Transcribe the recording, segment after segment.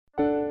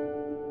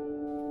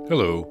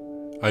Hello,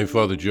 I'm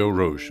Father Joe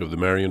Roche of the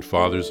Marian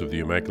Fathers of the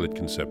Immaculate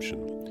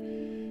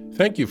Conception.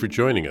 Thank you for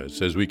joining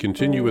us as we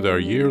continue with our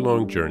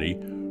year-long journey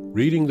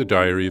reading the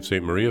diary of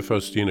St. Maria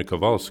Faustina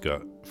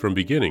Kowalska from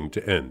beginning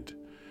to end.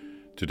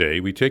 Today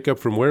we take up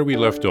from where we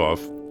left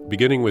off,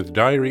 beginning with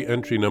diary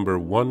entry number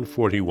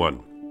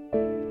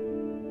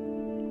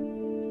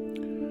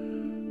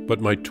 141.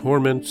 But my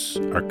torments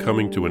are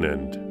coming to an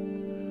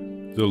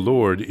end. The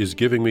Lord is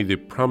giving me the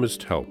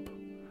promised help.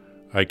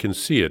 I can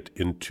see it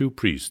in two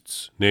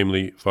priests,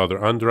 namely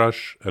Father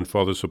Andras and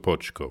Father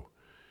Sopoćko.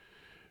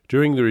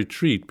 During the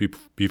retreat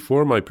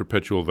before my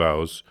perpetual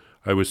vows,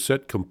 I was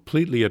set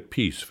completely at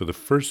peace for the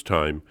first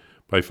time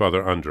by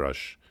Father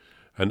Andras,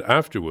 and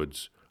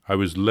afterwards I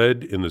was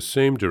led in the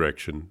same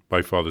direction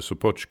by Father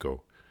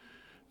Sopoćko.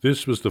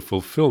 This was the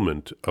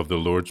fulfillment of the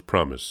Lord's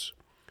promise.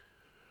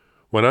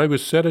 When I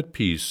was set at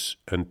peace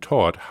and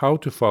taught how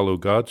to follow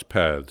God's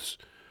paths,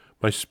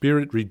 my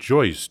spirit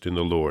rejoiced in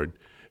the Lord,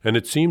 and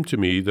it seemed to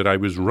me that I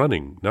was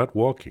running, not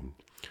walking.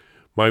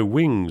 My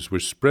wings were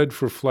spread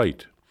for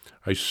flight.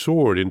 I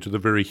soared into the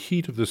very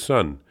heat of the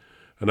sun,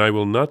 and I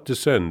will not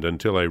descend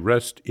until I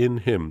rest in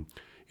Him,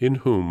 in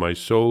whom my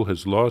soul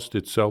has lost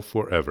itself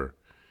forever.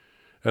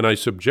 And I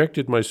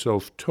subjected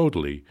myself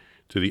totally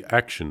to the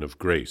action of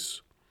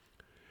grace.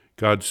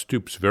 God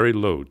stoops very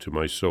low to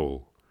my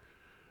soul.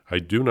 I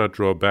do not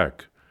draw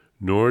back,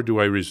 nor do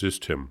I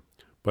resist Him,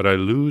 but I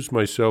lose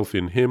myself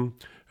in Him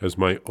as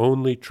my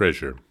only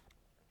treasure.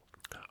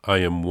 I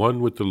am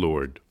one with the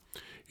Lord.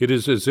 It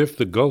is as if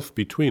the gulf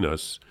between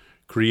us,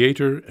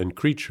 Creator and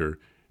creature,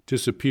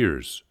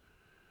 disappears.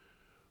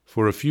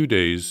 For a few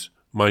days,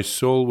 my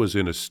soul was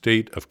in a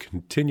state of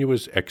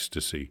continuous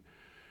ecstasy.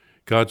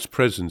 God's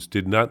presence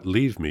did not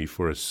leave me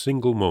for a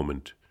single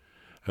moment,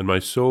 and my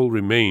soul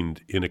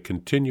remained in a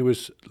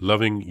continuous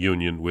loving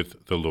union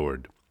with the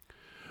Lord.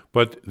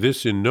 But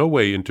this in no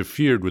way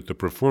interfered with the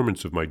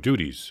performance of my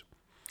duties.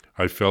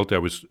 I felt I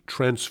was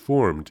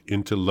transformed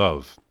into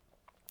love.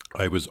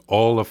 I was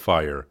all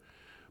afire,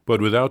 but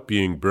without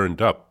being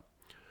burned up.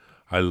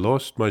 I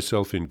lost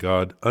myself in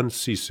God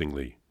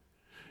unceasingly.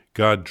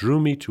 God drew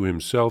me to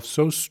Himself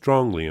so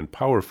strongly and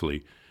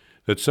powerfully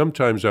that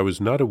sometimes I was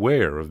not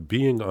aware of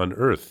being on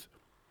earth.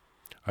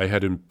 I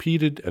had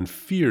impeded and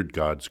feared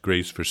God's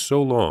grace for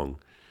so long,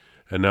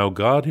 and now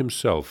God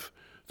Himself,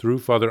 through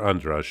Father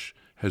Andras,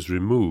 has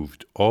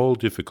removed all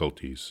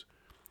difficulties.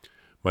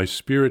 My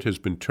spirit has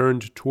been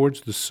turned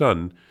towards the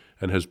sun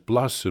and has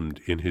blossomed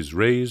in His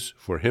rays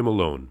for Him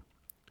alone.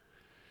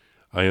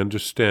 I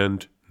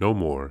understand no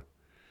more.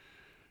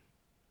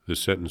 The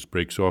sentence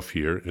breaks off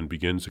here and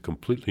begins a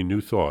completely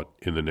new thought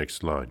in the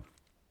next line.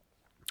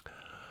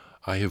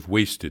 I have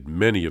wasted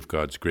many of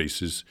God's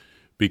graces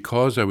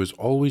because I was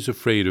always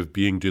afraid of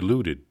being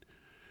deluded.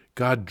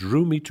 God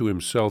drew me to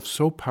Himself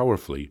so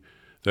powerfully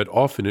that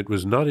often it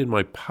was not in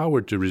my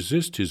power to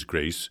resist His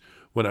grace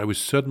when I was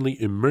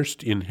suddenly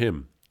immersed in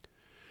Him.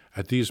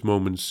 At these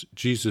moments,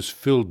 Jesus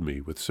filled me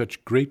with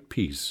such great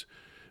peace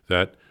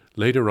that,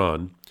 later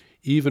on,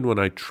 even when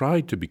I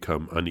tried to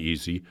become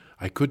uneasy,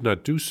 I could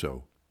not do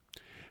so.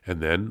 And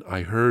then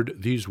I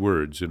heard these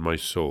words in my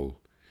soul,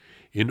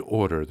 "In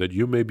order that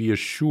you may be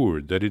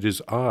assured that it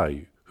is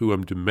I who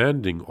am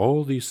demanding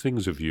all these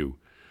things of you,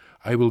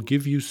 I will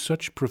give you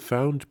such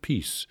profound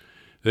peace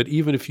that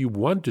even if you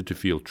wanted to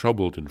feel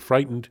troubled and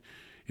frightened,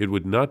 it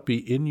would not be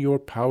in your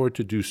power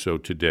to do so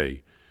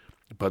today.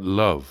 But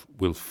love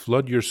will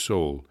flood your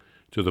soul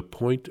to the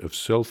point of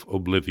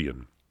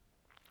self-oblivion."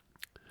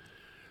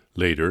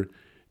 Later,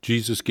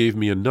 Jesus gave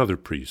me another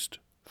priest,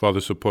 Father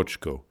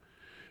Sopoćko,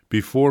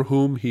 before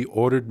whom He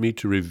ordered me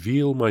to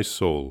reveal my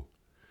soul.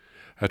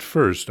 At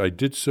first I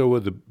did so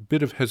with a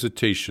bit of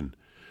hesitation,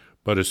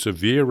 but a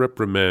severe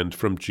reprimand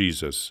from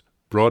Jesus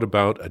brought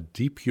about a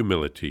deep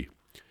humility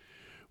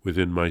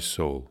within my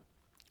soul.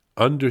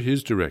 Under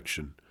His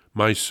direction,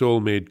 my soul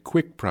made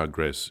quick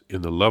progress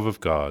in the love of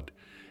God,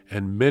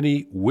 and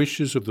many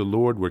wishes of the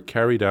Lord were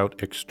carried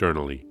out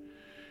externally.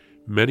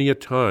 Many a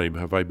time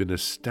have I been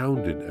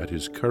astounded at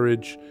His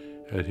courage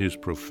and His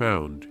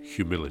profound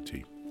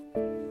humility.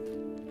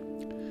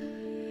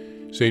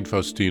 Saint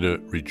Faustina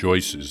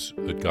rejoices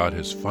that God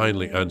has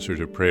finally answered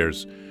her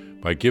prayers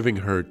by giving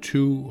her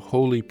two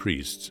holy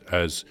priests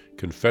as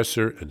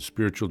confessor and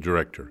spiritual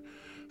director,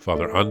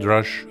 Father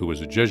Andras, who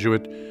was a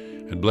Jesuit,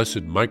 and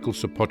Blessed Michael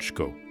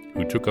Sopoćko,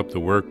 who took up the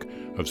work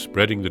of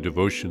spreading the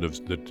devotion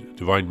of the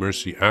Divine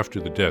Mercy after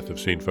the death of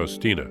St.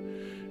 Faustina,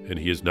 and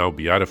he is now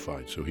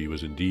beatified, so he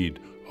was indeed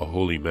a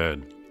holy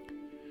man.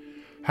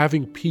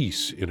 Having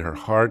peace in her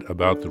heart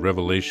about the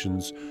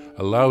revelations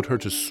allowed her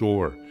to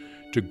soar,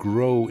 to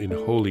grow in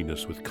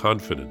holiness with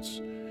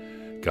confidence.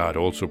 God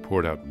also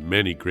poured out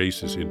many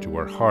graces into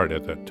her heart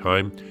at that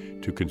time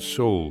to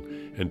console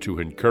and to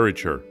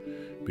encourage her,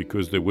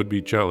 because there would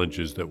be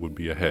challenges that would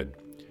be ahead.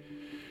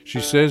 She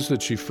says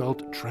that she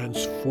felt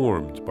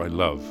transformed by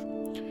love.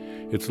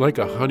 It's like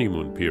a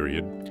honeymoon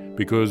period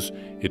because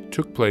it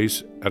took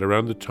place at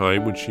around the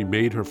time when she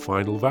made her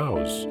final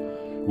vows,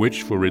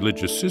 which for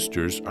religious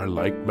sisters are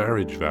like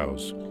marriage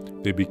vows.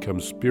 they become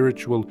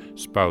spiritual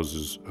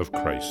spouses of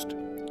Christ.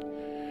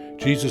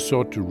 Jesus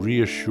sought to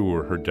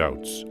reassure her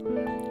doubts.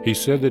 He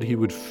said that he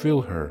would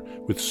fill her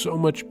with so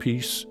much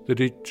peace that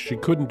she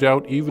couldn't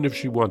doubt even if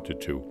she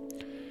wanted to.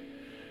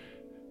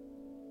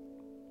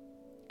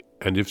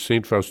 And if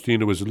St.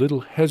 Faustina was a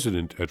little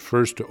hesitant at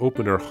first to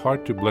open her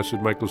heart to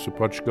Blessed Michael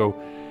Sopocko,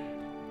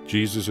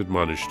 Jesus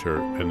admonished her,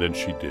 and then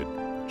she did.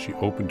 She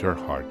opened her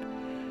heart,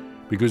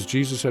 because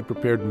Jesus had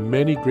prepared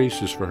many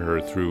graces for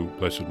her through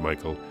Blessed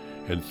Michael,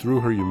 and through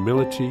her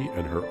humility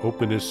and her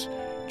openness,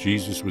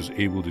 Jesus was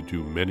able to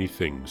do many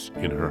things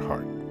in her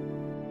heart.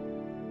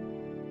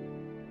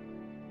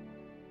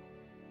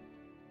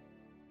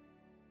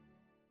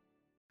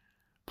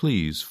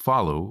 Please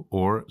follow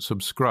or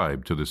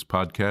subscribe to this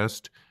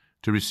podcast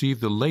to receive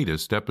the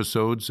latest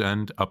episodes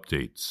and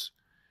updates.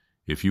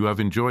 If you have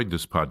enjoyed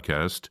this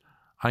podcast,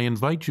 I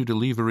invite you to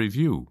leave a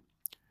review.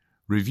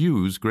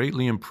 Reviews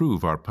greatly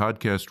improve our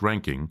podcast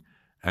ranking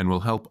and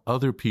will help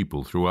other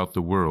people throughout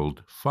the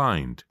world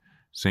find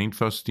St.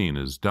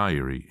 Faustina's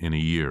Diary in a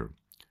Year.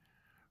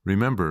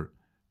 Remember,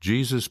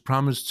 Jesus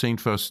promised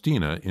St.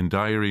 Faustina in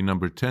Diary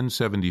number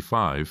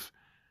 1075,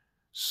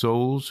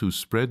 souls who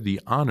spread the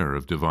honor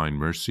of divine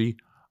mercy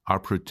are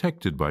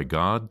protected by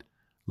God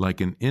like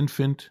an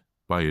infant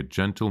by a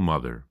gentle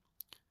mother.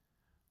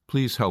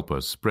 Please help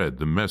us spread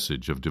the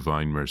message of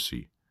divine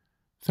mercy.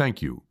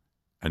 Thank you,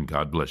 and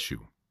God bless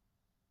you.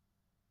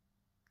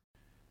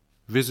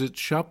 Visit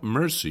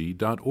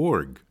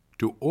shopmercy.org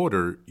to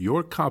order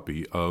your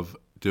copy of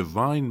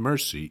Divine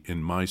Mercy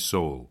in My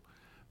Soul,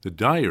 the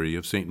Diary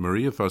of St.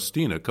 Maria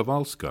Faustina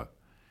Kowalska.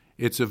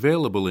 It's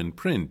available in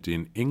print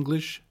in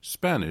English,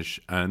 Spanish,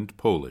 and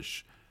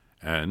Polish,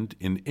 and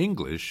in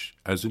English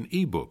as an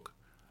e-book,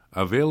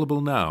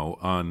 available now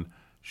on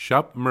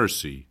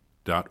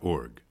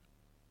shopmercy.org.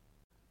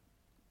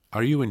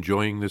 Are you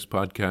enjoying this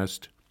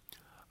podcast?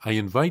 I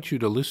invite you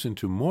to listen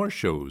to more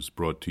shows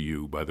brought to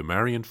you by the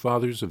Marian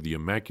Fathers of the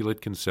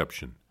Immaculate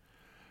Conception.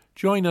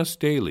 Join us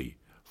daily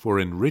for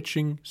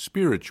enriching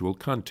spiritual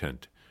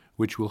content,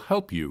 which will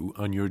help you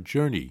on your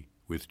journey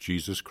with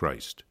Jesus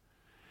Christ.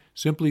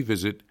 Simply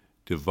visit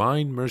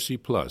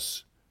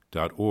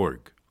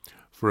DivineMercyPlus.org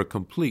for a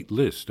complete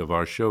list of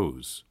our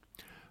shows.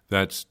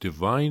 That's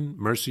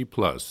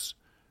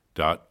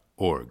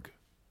DivineMercyPlus.org.